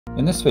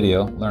In this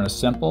video, learn a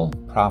simple,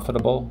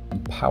 profitable,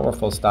 and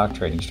powerful stock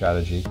trading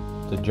strategy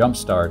to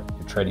jumpstart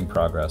your trading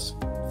progress,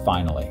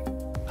 finally.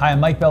 Hi, I'm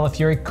Mike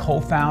Bellafiore,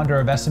 co-founder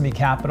of SME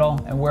Capital,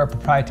 and we're a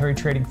proprietary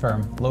trading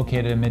firm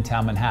located in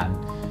Midtown Manhattan.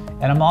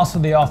 And I'm also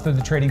the author of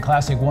the trading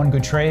classic, One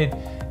Good Trade,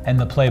 and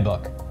the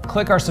Playbook.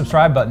 Click our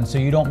subscribe button so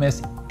you don't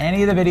miss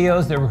any of the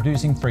videos that we're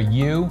producing for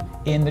you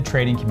in the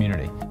trading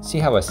community. See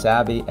how a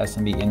savvy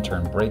SME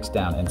intern breaks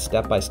down in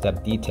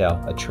step-by-step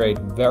detail a trade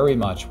very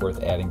much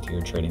worth adding to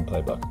your trading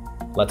playbook.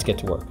 Let's get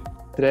to work.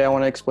 Today I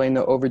want to explain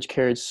the overage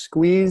carriage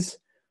squeeze.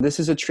 This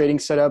is a trading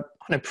setup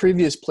on a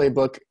previous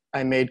playbook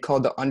I made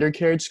called the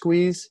undercarriage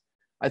squeeze.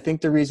 I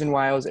think the reason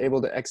why I was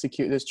able to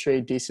execute this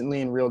trade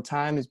decently in real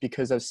time is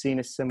because I've seen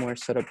a similar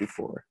setup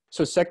before.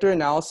 So sector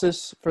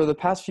analysis, for the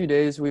past few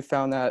days, we've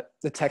found that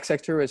the tech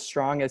sector is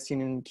strong as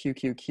seen in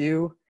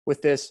QQQ.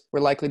 With this,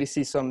 we're likely to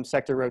see some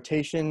sector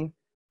rotation.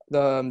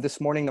 This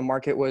morning, the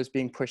market was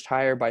being pushed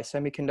higher by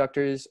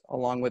semiconductors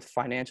along with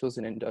financials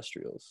and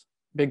industrials.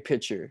 Big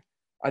picture.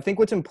 I think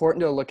what's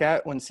important to look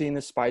at when seeing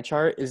this SPY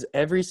chart is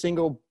every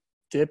single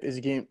dip is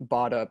getting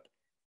bought up.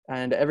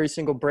 And every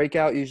single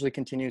breakout usually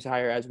continues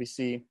higher, as we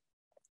see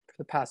for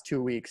the past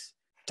 2 weeks.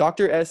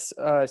 Dr. S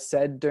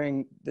said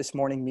during this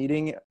morning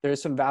meeting,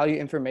 there's some value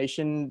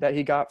information that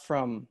he got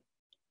from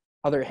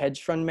other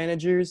hedge fund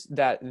managers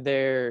that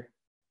they're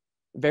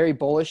very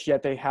bullish,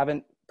 yet they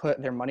haven't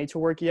put their money to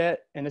work yet.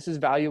 And this is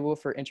valuable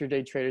for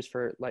intraday traders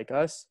like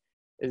us,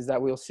 is that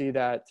we'll see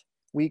that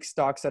weak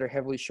stocks that are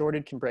heavily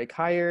shorted can break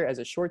higher as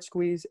a short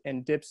squeeze,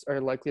 and dips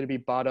are likely to be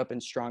bought up in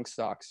strong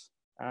stocks.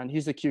 And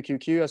here's the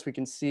QQQ, as we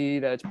can see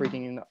that it's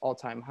breaking in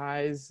all-time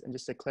highs. And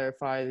just to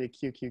clarify, the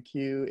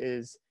QQQ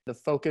is the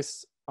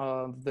focus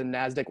of the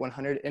NASDAQ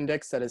 100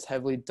 index that is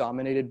heavily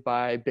dominated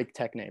by big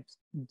tech names.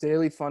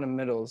 Daily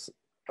fundamentals.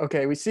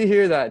 Okay, we see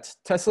here that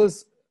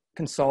Tesla's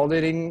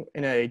consolidating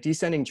in a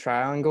descending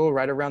triangle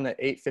right around the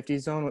 850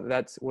 zone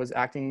that was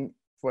acting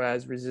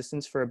as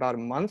resistance for about a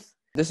month.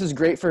 This is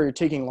great for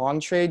taking long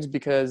trades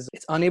because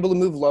it's unable to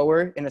move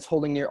lower and it's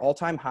holding near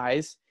all-time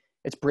highs.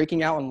 It's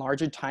breaking out in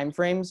larger time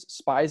frames.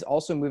 SPY is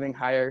also moving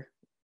higher,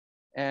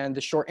 and the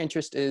short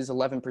interest is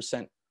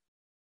 11%.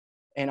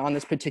 And on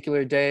this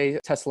particular day,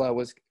 Tesla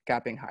was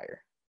gapping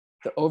higher.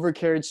 The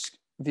overcarriage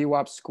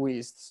VWAP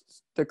squeeze.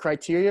 The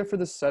criteria for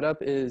the setup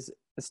is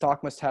the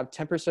stock must have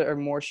 10% or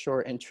more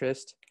short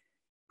interest,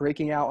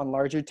 breaking out on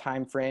larger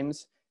time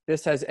frames.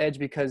 This has edge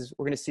because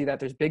we're going to see that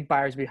there's big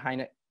buyers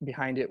behind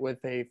it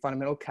with a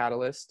fundamental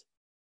catalyst.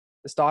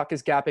 The stock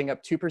is gapping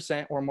up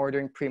 2% or more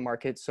during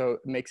pre-market, so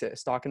it makes it a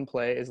stock in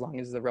play as long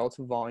as the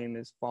relative volume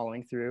is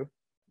following through.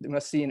 We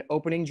must see an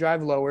opening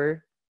drive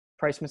lower.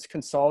 Price must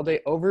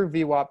consolidate over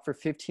VWAP for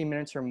 15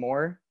 minutes or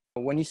more.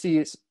 When you see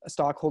a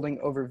stock holding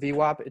over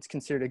VWAP, it's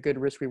considered a good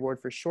risk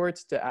reward for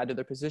shorts to add to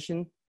their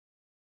position.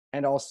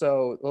 And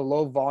also the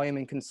low volume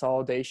and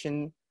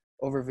consolidation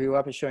over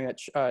VWAP is showing that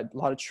a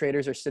lot of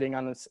traders are sitting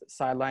on the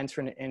sidelines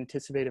for an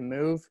anticipated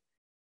move.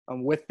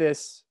 With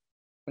this,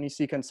 when you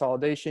see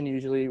consolidation,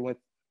 usually with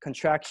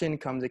contraction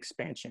comes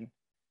expansion.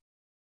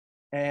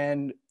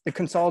 And the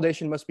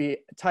consolidation must be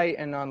tight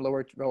and on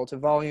lower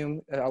relative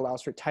volume. It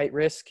allows for tight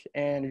risk,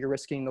 and you're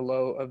risking the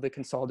low of the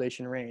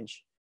consolidation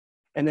range.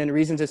 And then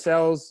reasons to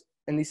sells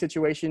in these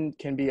situations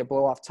can be a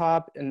blow off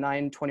top, a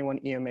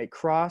 921 EMA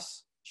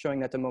cross, showing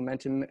that the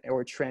momentum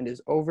or trend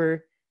is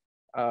over,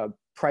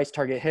 price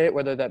target hit,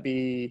 whether that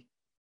be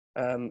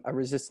a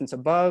resistance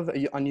above,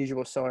 an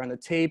unusual seller on the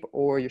tape,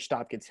 or your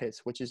stop gets hit,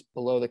 which is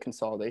below the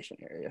consolidation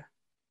area.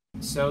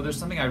 So there's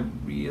something I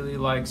really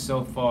like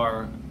so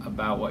far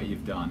about what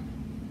you've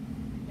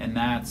done, and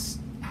that's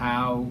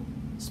how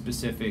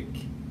specific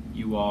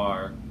you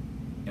are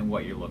in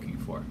what you're looking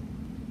for.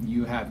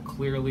 You have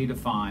clearly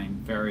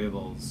defined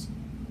variables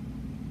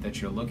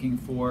that you're looking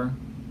for.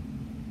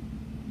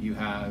 You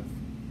have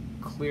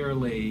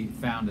clearly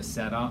found a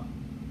setup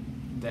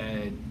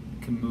that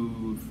can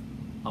move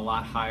a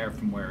lot higher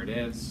from where it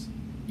is.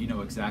 You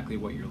know exactly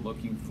what you're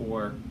looking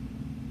for.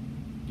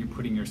 You're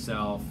putting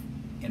yourself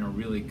in a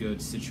really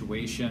good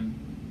situation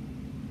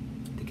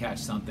to catch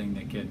something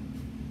that could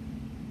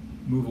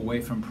move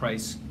away from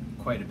price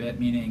quite a bit,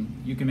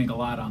 meaning you can make a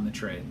lot on the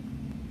trade.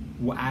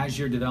 As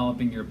you're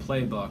developing your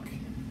playbook,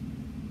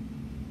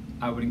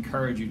 I would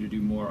encourage you to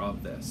do more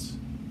of this.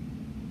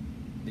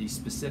 The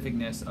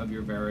specificness of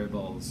your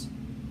variables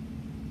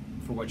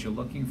for what you're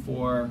looking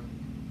for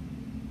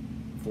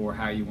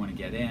how you want to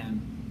get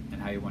in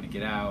and how you want to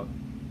get out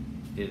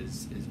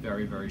is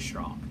very, very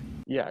strong.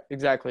 Yeah,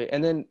 exactly.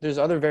 And then there's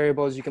other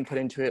variables you can put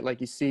into it, like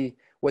you see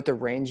what the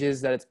range is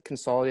that it's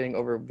consolidating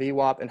over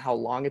VWAP and how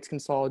long it's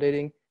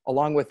consolidating,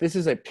 along with this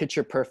is a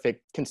picture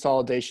perfect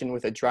consolidation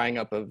with a drying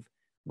up of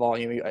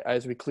volume,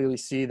 as we clearly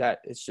see that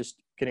it's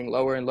just getting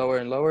lower and lower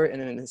and lower.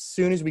 And then as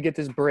soon as we get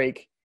this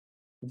break,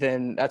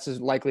 then that's as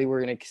likely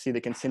we're going to see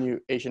the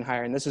continuation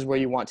higher. And this is where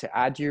you want to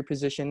add to your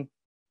position.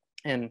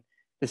 And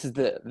this is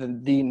the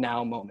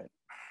now moment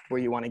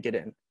where you want to get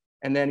in.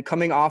 And then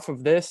coming off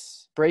of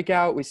this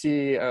breakout, we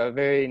see a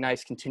very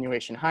nice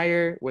continuation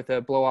higher with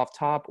a blow off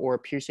top or a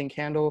piercing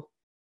candle.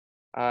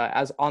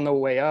 As on the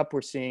way up,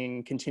 we're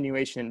seeing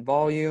continuation in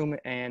volume,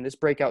 and this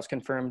breakout is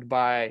confirmed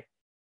by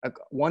a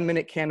 1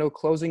 minute candle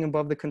closing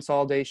above the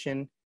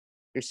consolidation.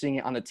 You're seeing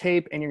it on the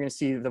tape, and you're going to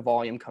see the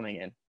volume coming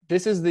in.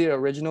 This is the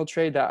original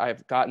trade that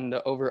I've gotten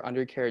the over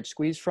undercarriage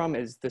squeeze from.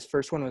 Is this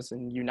first one was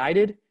in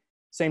United.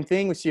 Same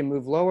thing, we see a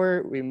move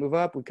lower, we move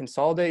up, we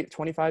consolidate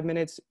 25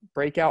 minutes,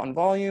 breakout in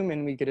volume,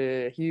 and we get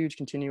a huge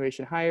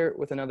continuation higher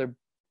with another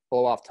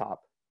blow off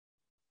top.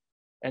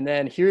 And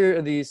then here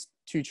are these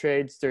two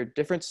trades. They're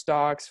different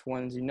stocks.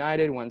 One's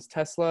United, one's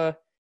Tesla,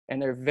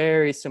 and they're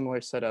very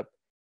similar setup.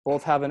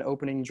 Both have an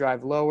opening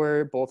drive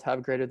lower, both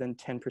have greater than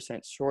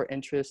 10% short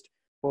interest,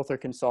 both are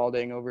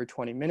consolidating over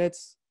 20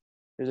 minutes.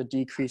 There's a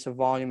decrease of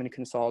volume in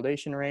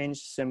consolidation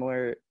range,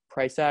 similar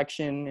price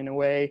action in a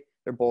way.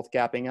 They're both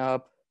gapping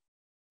up.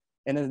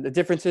 And then the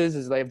differences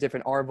is they have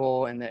different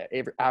RVOL, and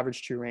the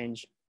average true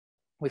range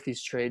with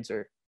these trades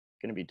are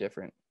going to be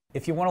different.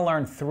 If you want to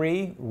learn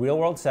 3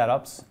 real-world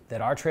setups that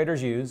our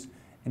traders use,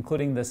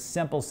 including the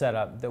simple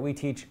setup that we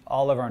teach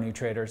all of our new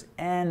traders,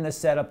 and the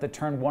setup that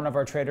turned one of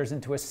our traders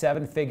into a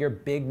 7-figure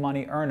big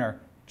money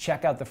earner,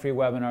 check out the free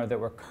webinar that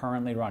we're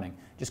currently running.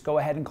 Just go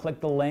ahead and click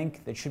the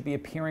link that should be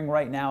appearing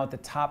right now at the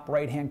top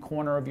right-hand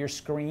corner of your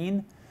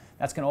screen.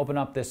 That's going to open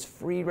up this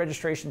free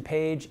registration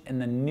page in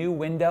the new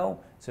window,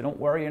 so don't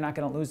worry, you're not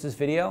going to lose this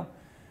video.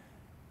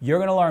 You're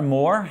going to learn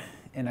more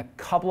in a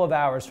couple of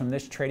hours from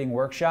this trading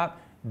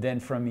workshop than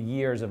from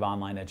years of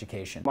online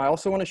education. I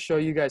also want to show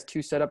you guys 2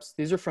 setups.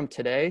 These are from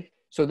today.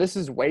 So this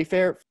is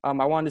Wayfair. I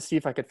wanted to see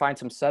if I could find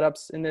some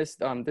setups in this.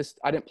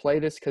 I didn't play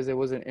this because it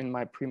wasn't in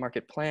my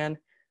pre-market plan.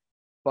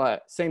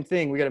 But same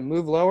thing, we get a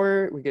move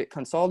lower, we get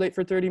consolidate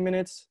for 30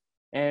 minutes,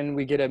 and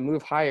we get a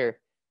move higher.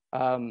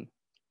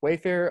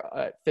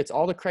 Wayfair fits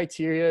all the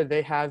criteria.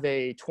 They have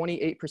a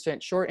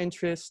 28% short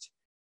interest,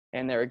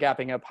 and they're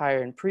gapping up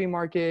higher in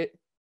pre-market.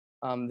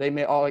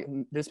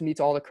 This meets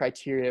all the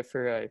criteria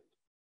for a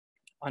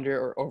under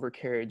or over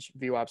carriage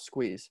VWAP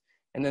squeeze.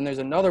 And then there's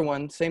another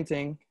one, same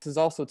thing. This is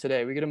also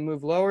today. We get a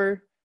move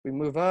lower, we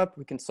move up,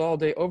 we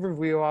consolidate over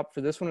VWAP.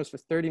 For this one, it was for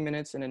 30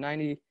 minutes in a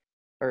 90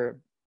 or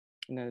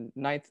in the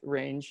 9th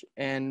range,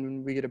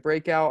 and we get a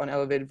breakout on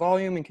elevated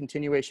volume and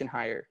continuation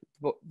higher.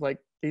 Like,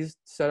 these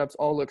setups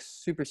all look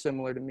super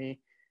similar to me.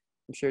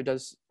 I'm sure it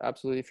does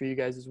absolutely for you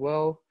guys as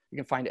well. You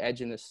can find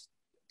edge in this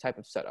type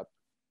of setup.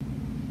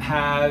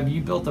 Have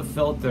you built a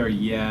filter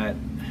yet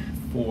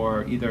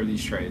for either of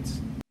these trades?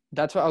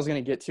 That's what I was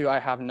going to get to. I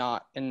have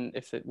not, and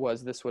if it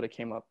was, this would have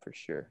came up for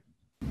sure.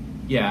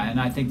 Yeah,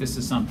 and I think this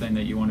is something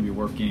that you want to be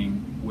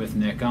working with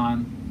Nick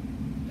on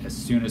as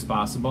soon as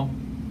possible.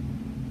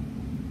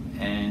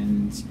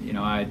 And, you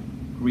know, I'd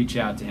reach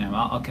out to him.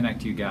 I'll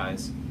connect you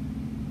guys.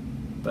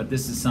 But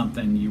this is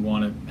something you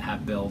want to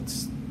have built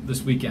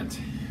this weekend,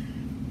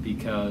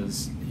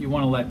 because you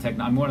want to let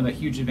one of the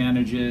huge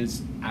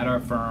advantages at our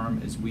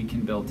firm is we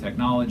can build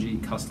technology,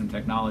 custom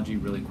technology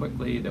really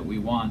quickly that we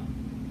want.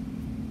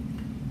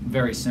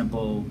 Very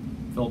simple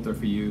filter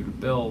for you to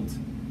build.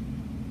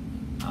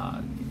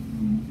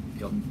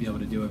 You'll be able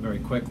to do it very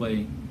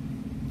quickly,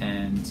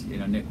 and you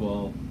know, Nick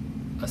will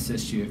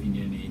assist you if you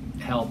need any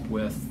help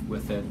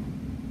with it.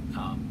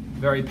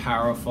 Very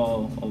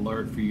powerful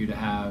alert for you to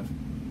have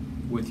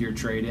with your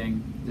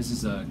trading. This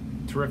is a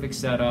terrific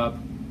setup.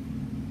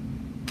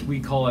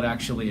 We call it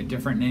actually a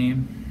different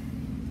name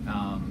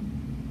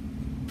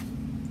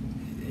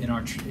in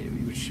our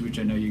which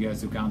I know you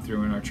guys have gone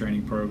through in our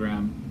training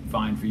program.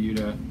 Fine for you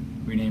to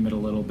rename it a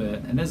little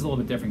bit, and this is a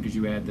little bit different because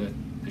you add the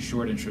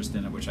short interest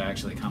in it, which I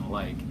actually kind of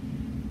like,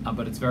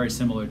 but it's very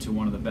similar to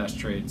one of the best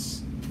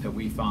trades that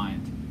we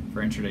find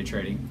for intraday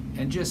trading.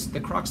 And just the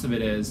crux of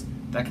it is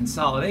that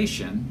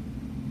consolidation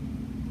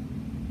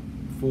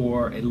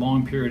for a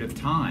long period of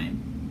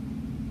time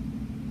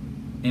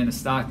in a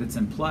stock that's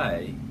in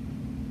play,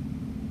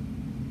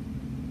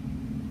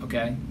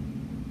 okay,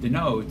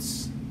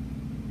 denotes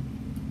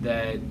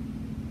that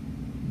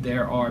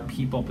there are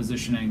people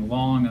positioning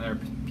long and there are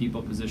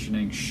people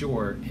positioning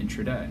short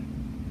intraday.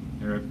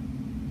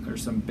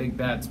 There's some big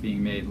bets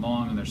being made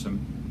long, and there's some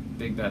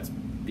big bets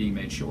being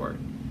made short.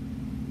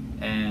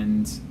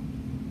 And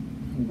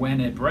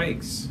when it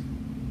breaks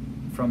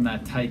from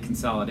that tight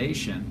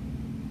consolidation,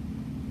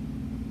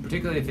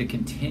 particularly if it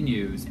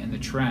continues in the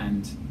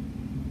trend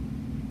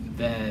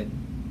that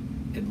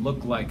it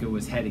looked like it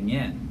was heading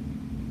in,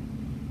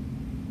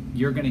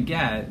 you're going to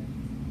get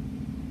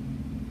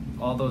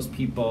all those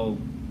people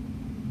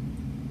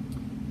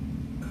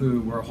who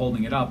were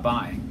holding it up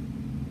buying.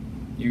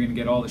 You're going to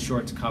get all the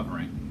shorts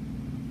covering.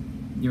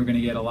 You're going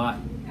to get you're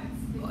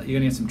going to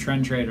get some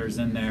trend traders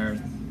in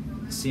there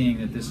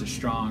seeing that this is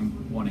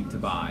strong, wanting to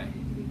buy.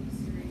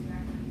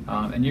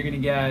 And you're going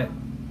to get,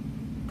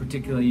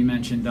 particularly you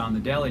mentioned on the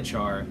daily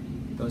chart,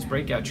 those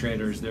breakout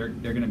traders, they're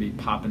going to be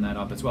popping that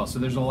up as well. So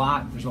there's a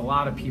lot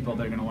of people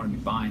that are going to want to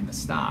be buying the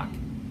stock,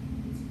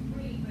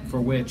 for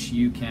which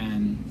you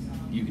can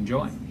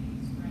join.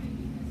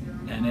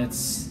 And it's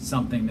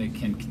something that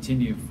can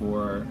continue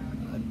for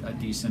a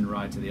decent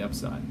ride to the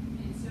upside.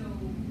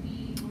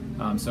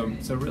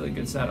 So really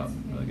good setup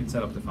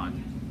to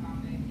find.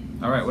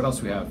 All right, what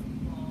else we have?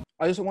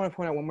 I just want to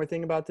point out one more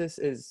thing about this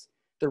is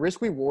the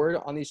risk reward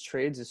on these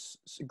trades is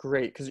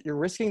great because you're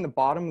risking the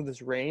bottom of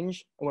this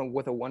range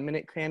with a 1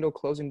 minute candle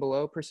closing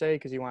below per se,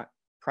 because you want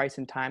price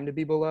and time to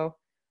be below.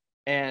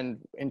 And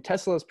in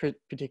Tesla's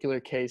particular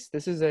case,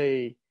 this is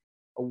a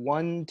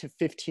 1 to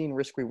 15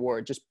 risk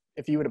reward. Just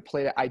if you were to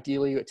play it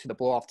ideally to the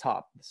blow off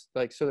top,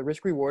 like, so the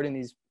risk reward in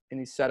these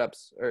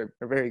setups are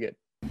very good.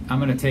 I'm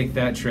going to take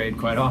that trade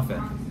quite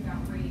often.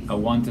 A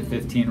 1 to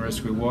 15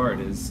 risk reward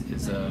is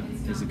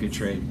a good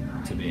trade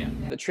to be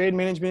in. The trade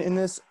management in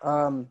this,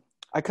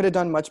 I could have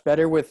done much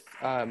better with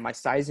my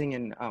sizing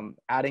and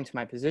adding to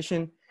my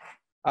position.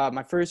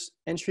 My first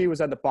entry was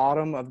at the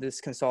bottom of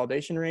this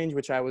consolidation range,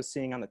 which I was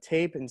seeing on the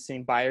tape and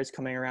seeing buyers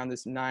coming around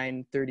this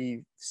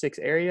 936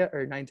 area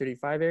or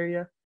 935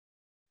 area.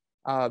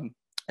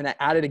 And I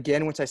added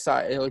again, once I saw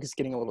it was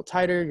getting a little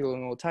tighter,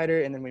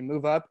 and then we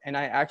move up. And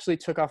I actually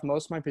took off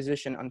most of my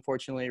position,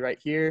 unfortunately, right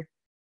here.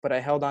 But I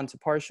held on to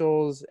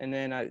partials, and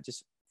then I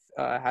just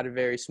had a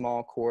very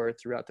small core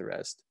throughout the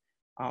rest.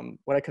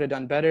 What I could have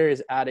done better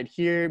is added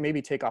here,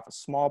 maybe take off a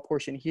small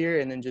portion here,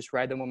 and then just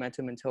ride the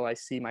momentum until I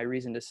see my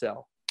reason to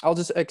sell. I'll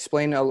just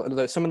explain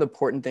some of the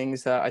important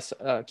things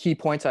that key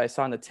points I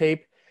saw on the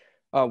tape.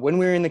 When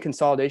we were in the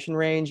consolidation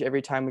range,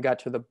 every time we got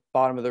to the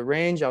bottom of the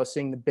range, I was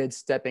seeing the bid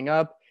stepping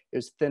up. It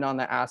was thin on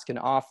the ask and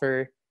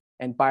offer,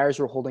 and buyers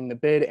were holding the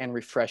bid and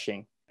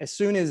refreshing. As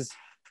soon as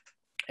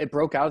it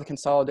broke out of the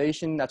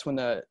consolidation, that's when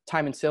the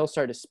time and sales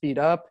started to speed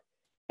up.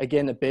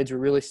 Again, the bids were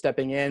really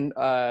stepping in.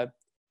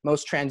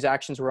 Most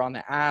transactions were on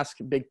the ask.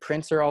 Big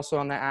prints are also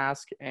on the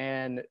ask,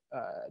 and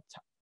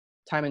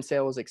time and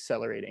sale was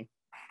accelerating.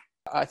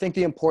 I think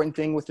the important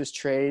thing with this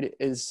trade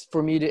is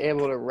for me to be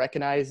able to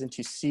recognize and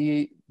to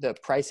see the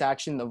price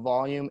action, the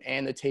volume,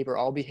 and the taper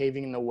all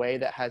behaving in the way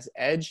that has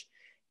edge,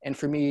 and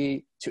for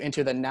me to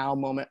enter the now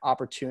moment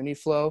opportunity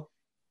flow.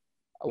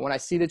 When I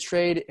see the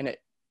trade and it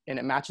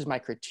matches my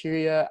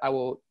criteria, I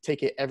will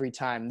take it every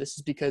time. This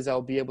is because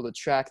I'll be able to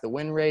track the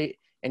win rate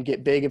and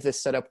get big if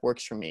this setup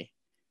works for me.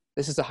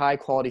 This is a high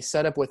quality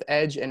setup with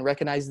edge, and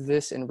recognize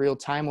this in real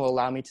time will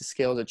allow me to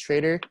scale as a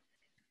trader.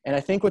 And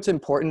I think what's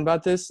important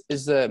about this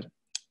is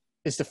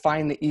to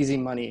find the easy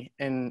money.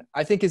 And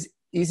I think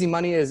easy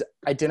money is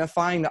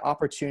identifying the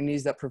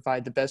opportunities that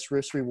provide the best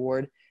risk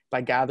reward by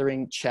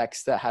gathering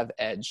checks that have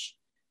edge.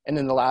 And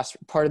then the last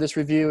part of this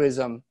review is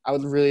I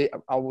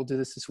will do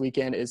this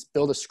weekend, is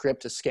build a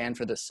script to scan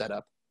for this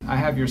setup. I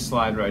have your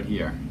slide right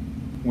here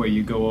where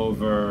you go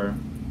over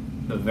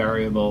the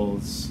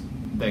variables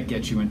that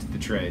get you into the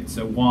trade.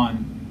 So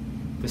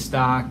 1, the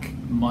stock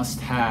must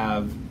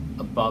have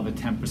above a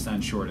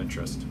 10% short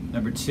interest.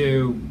 Number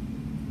 2,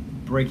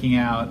 breaking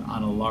out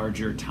on a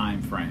larger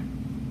time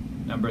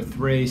frame. Number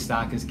 3,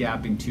 stock is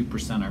gapping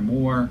 2% or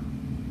more.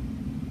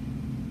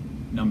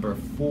 Number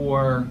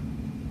 4,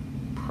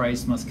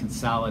 price must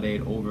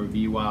consolidate over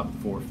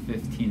VWAP for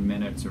 15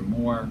 minutes or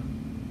more.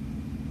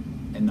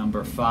 And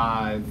number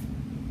 5,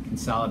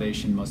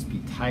 consolidation must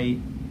be tight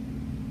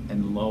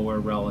and lower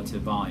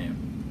relative volume.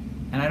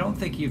 And I don't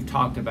think you've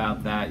talked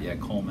about that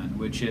yet, Coleman,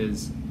 which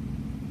is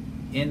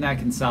in that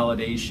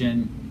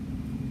consolidation,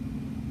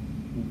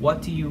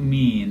 what do you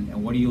mean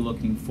and what are you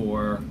looking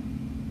for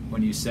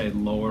when you say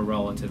lower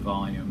relative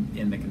volume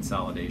in the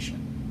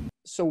consolidation?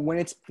 So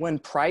when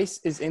price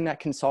is in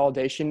that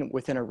consolidation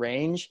within a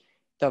range,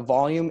 the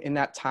volume in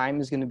that time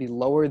is going to be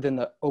lower than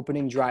the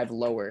opening drive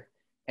lower.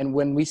 And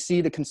when we see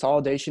the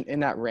consolidation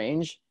in that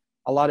range,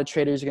 a lot of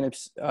traders are going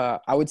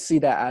to, I would see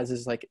that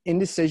as like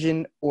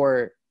indecision,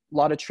 or a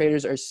lot of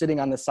traders are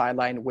sitting on the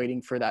sideline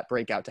waiting for that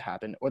breakout to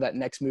happen or that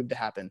next move to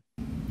happen.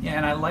 Yeah,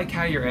 and I like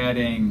how you're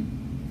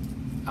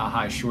adding a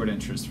high short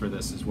interest for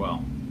this as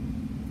well.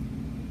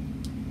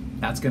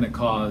 That's going to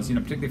cause,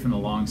 particularly from the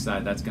long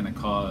side, that's going to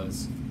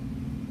cause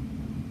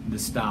the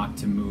stock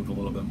to move a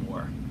little bit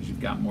more because you've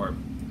got more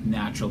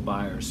natural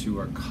buyers who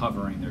are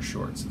covering their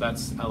shorts.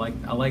 So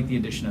I like the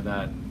addition of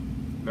that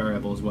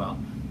variable as well.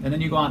 And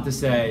then you go on to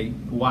say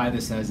why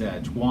this has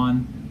edge.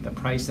 1, the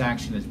price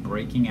action is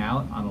breaking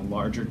out on a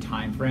larger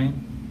time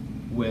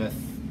frame with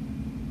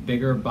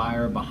bigger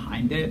buyer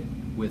behind it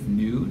with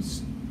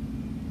news.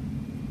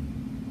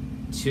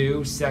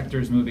 2,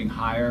 sectors moving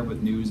higher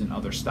with news and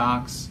other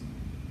stocks.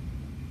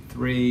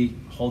 3,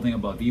 holding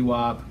above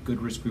VWAP,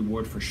 good risk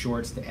reward for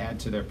shorts to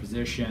add to their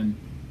position.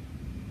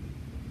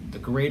 The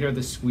greater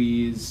the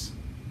squeeze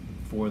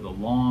for the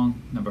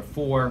long. Number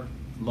 4,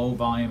 low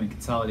volume and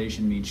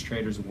consolidation means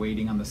traders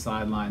waiting on the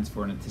sidelines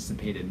for an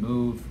anticipated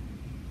move.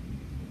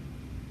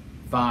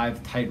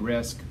 5, tight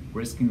risk,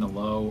 risking the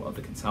low of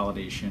the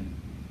consolidation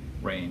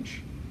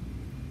range.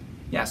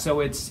 Yeah,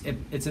 so it's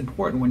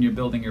important when you're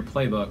building your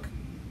playbook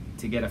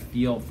to get a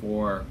feel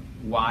for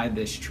why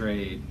this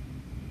trade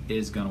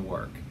is going to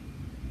work.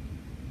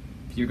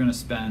 If you're going to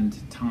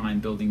spend time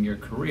building your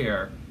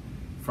career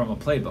from a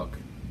playbook,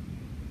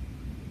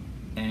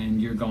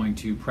 and you're going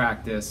to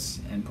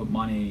practice and put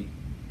money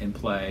in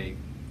play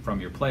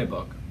from your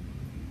playbook,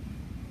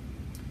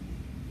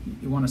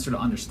 you want to sort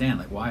of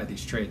understand why are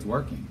these trades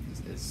working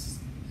as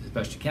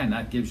best you can.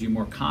 That gives you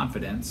more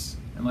confidence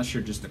unless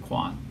you're just a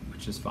quant,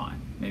 which is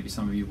fine. Maybe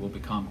some of you will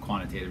become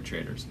quantitative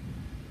traders.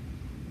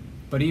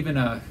 But even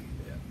a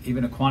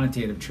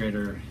quantitative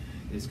trader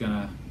is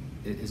gonna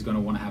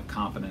want to have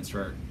confidence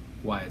for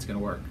why it's going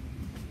to work.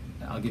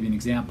 I'll give you an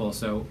example.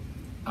 So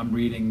I'm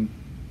reading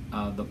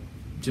the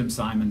Jim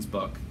Simons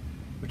book,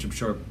 which I'm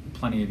sure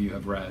plenty of you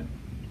have read,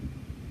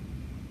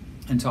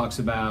 and talks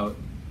about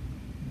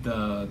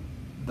the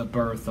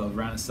birth of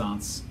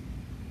Renaissance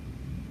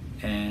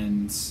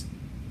and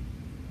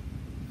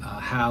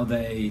how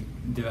they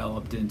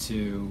developed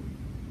into,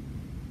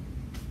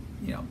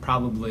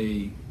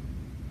 probably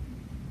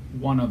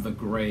one of the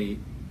great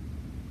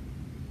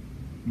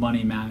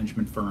money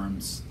management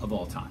firms of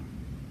all time,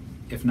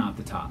 if not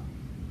the top.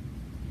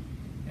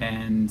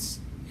 And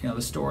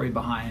the story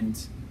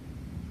behind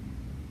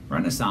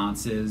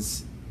Renaissance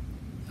is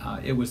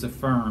it was a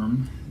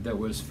firm that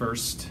was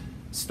first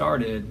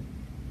started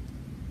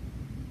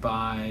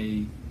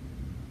by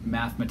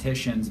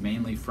mathematicians,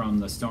 mainly from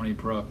the Stony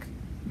Brook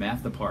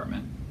math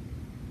department,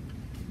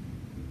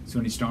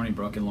 SUNY Stony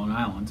Brook in Long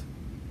Island,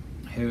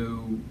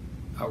 who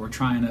were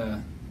trying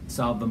to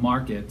solve the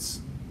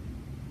markets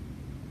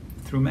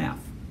through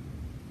math,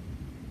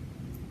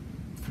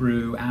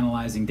 through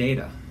analyzing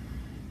data.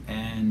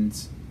 And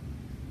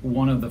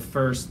one of the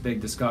first big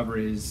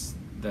discoveries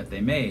that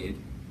they made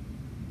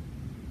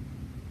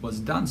was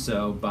done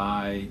so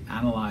by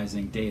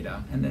analyzing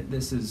data. And that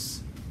this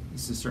is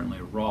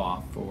certainly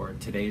raw for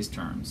today's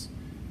terms.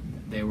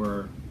 They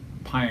were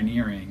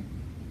pioneering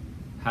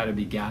how to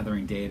be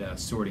gathering data,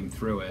 sorting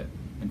through it,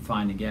 and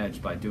finding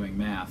edge by doing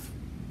math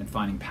and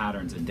finding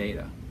patterns in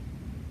data.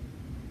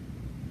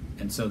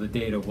 And so the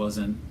data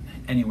wasn't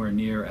anywhere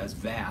near as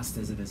vast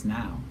as it is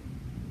now.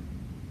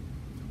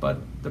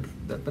 But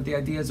the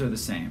ideas are the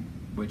same,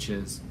 which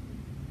is,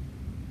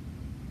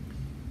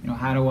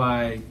 how do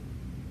I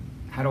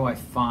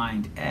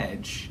find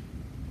edge?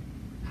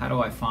 How do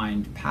I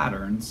find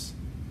patterns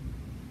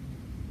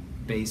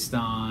based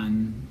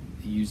on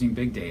using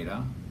big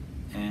data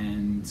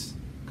and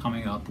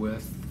coming up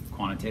with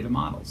quantitative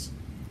models?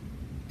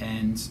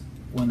 And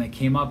when they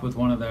came up with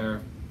one of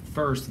their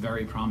first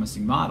very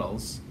promising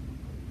models,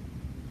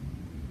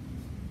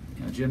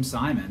 Jim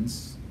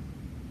Simons,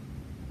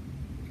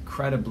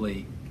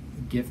 incredibly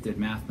gifted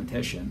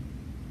mathematician,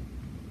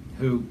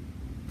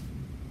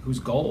 whose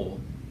goal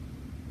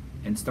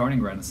in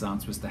starting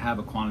Renaissance was to have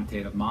a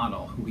quantitative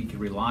model who he could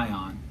rely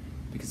on,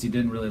 because he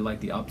didn't really like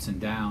the ups and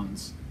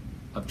downs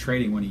of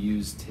trading when he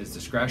used his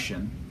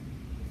discretion.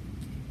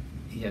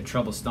 He had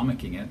trouble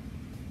stomaching it.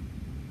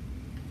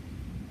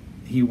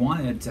 He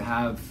wanted to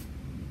have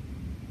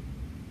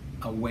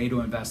a way to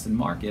invest in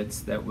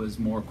markets that was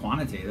more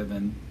quantitative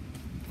and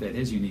fit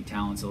his unique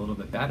talents a little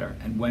bit better.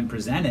 And when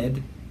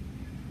presented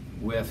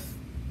with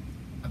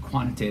a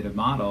quantitative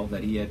model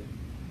that he had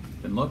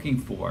been looking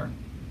for,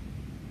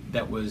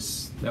 that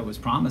was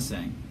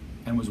promising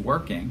and was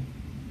working,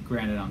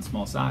 granted on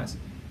small size,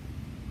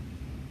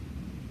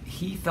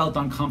 he felt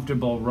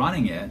uncomfortable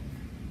running it.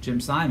 Jim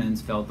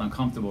Simons felt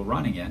uncomfortable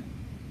running it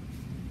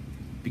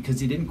because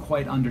he didn't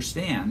quite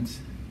understand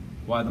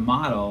why the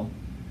model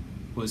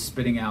was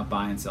spitting out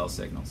buy and sell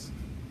signals.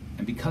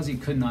 And because he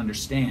couldn't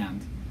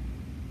understand,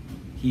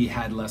 he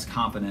had less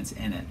confidence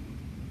in it.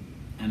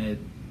 And it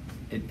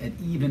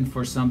even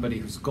for somebody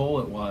whose goal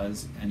it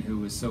was and who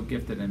was so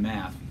gifted in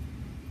math,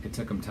 it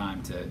took him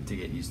time to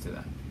get used to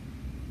that.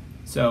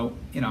 So,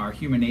 our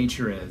human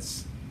nature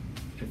is,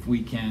 if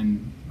we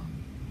can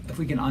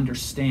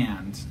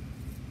understand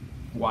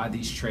why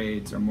these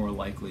trades are more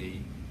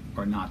likely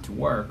or not to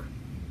work,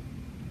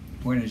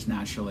 we're going to just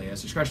naturally,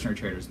 as discretionary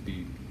traders,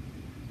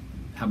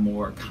 have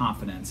more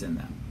confidence in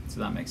them. So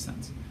that makes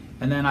sense.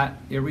 And then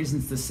your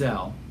reasons to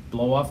sell: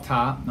 blow off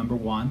top, number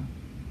one.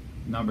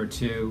 Number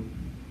two,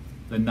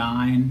 the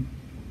 9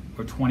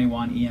 or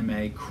 21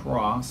 EMA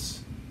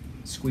cross,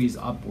 squeeze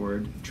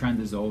upward, trend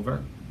is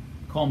over.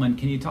 Coleman,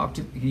 can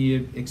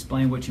you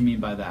explain what you mean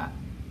by that?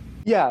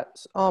 Yeah.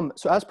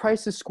 So as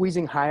price is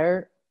squeezing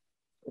higher,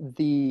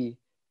 the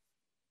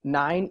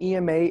 9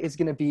 EMA is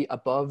going to be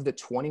above the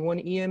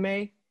 21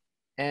 EMA.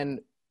 And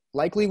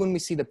likely when we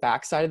see the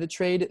backside of the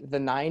trade, the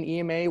 9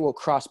 EMA will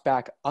cross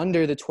back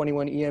under the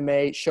 21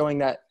 EMA, showing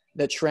that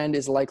the trend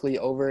is likely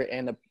over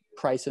and the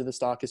price of the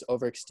stock is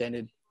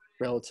overextended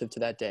relative to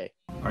that day.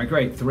 All right,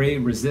 great. 3,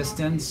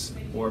 resistance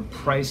or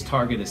price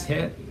target is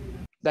hit.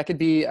 That could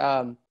be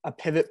a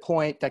pivot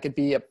point. That could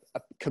be a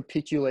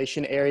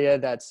capitulation area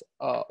that's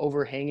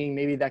overhanging.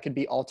 Maybe that could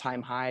be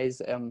all-time highs.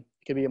 It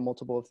could be a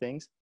multiple of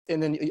things.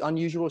 And then the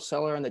unusual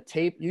seller on the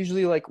tape,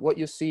 usually like what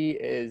you'll see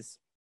is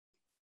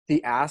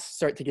the asks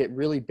start to get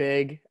really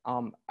big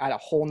at a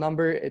whole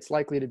number. It's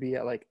likely to be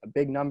at like a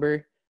big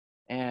number,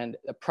 and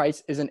the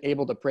price isn't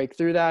able to break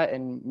through that.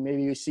 And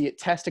maybe you see it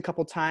test a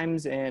couple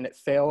times and it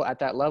fail at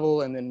that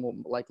level, and then we'll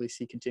likely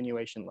see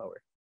continuation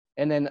lower.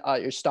 And then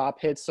your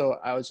stop hits. So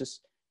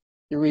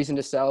your reason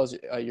to sell is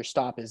your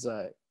stop is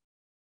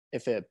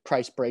if a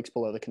price breaks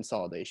below the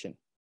consolidation.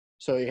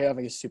 So you're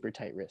having a super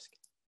tight risk.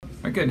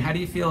 All right, good. And how do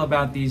you feel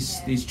about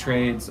these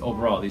trades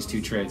overall, these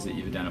 2 trades that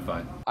you've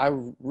identified? I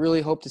really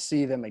hope to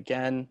see them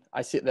again.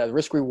 I see the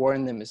risk reward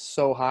in them is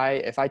so high.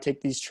 If I take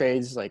these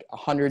trades like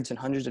hundreds and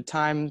hundreds of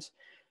times,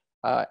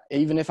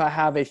 even if I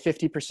have a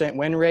 50%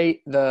 win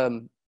rate,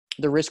 the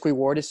risk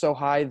reward is so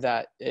high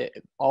that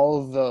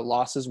all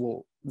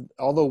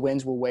the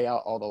wins will weigh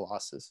out all the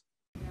losses.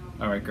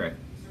 All right, great.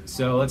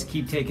 So let's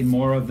keep taking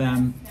more of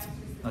them.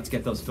 Let's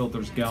get those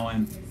filters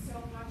going.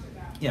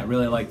 Yeah,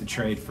 really like the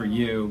trade for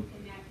you.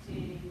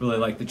 Really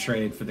like the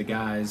trade for the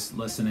guys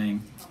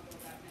listening.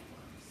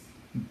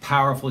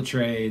 Powerful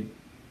trade.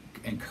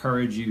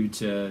 Encourage you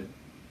to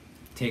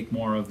take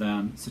more of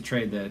them. It's a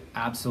trade that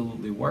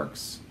absolutely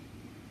works.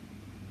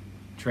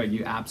 Trade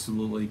you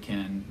absolutely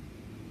can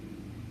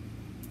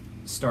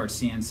start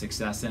seeing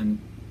success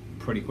in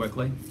pretty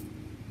quickly.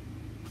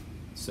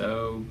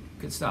 So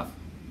good stuff.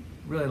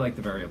 Really like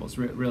the variables.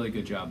 Really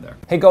good job there.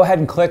 Hey, go ahead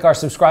and click our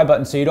subscribe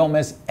button so you don't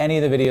miss any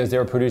of the videos that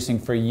we're producing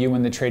for you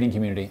in the trading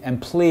community. And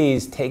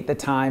please take the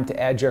time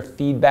to add your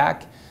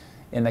feedback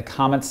in the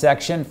comments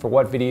section for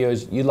what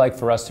videos you'd like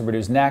for us to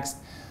produce next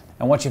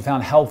and what you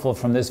found helpful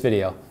from this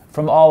video.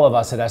 From all of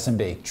us at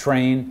SMB,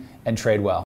 train and trade well.